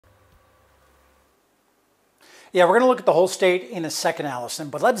Yeah, we're going to look at the whole state in a second, Allison,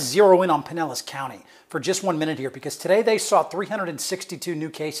 but let's zero in on Pinellas County for just 1 minute here, because today they saw 362 new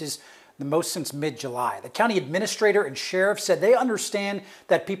cases, the most since mid-July. The county administrator and sheriff said they understand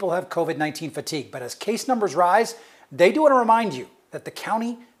that people have COVID-19 fatigue, but as case numbers rise, they do want to remind you that the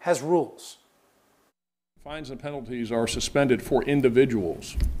county has rules. Fines and penalties are suspended for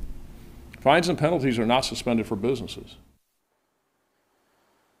individuals. Fines and penalties are not suspended for businesses.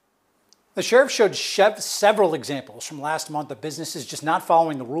 The sheriff showed several examples from last month of businesses just not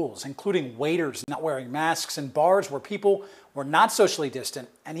following the rules, including waiters not wearing masks and bars where people were not socially distant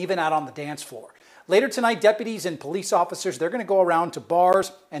and even out on the dance floor. Later tonight, deputies and police officers, they're going to go around to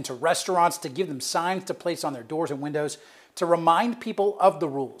bars and to restaurants to give them signs to place on their doors and windows to remind people of the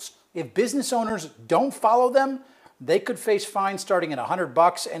rules. If business owners don't follow them, they could face fines starting at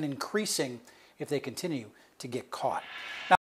 $100 and increasing if they continue to get caught.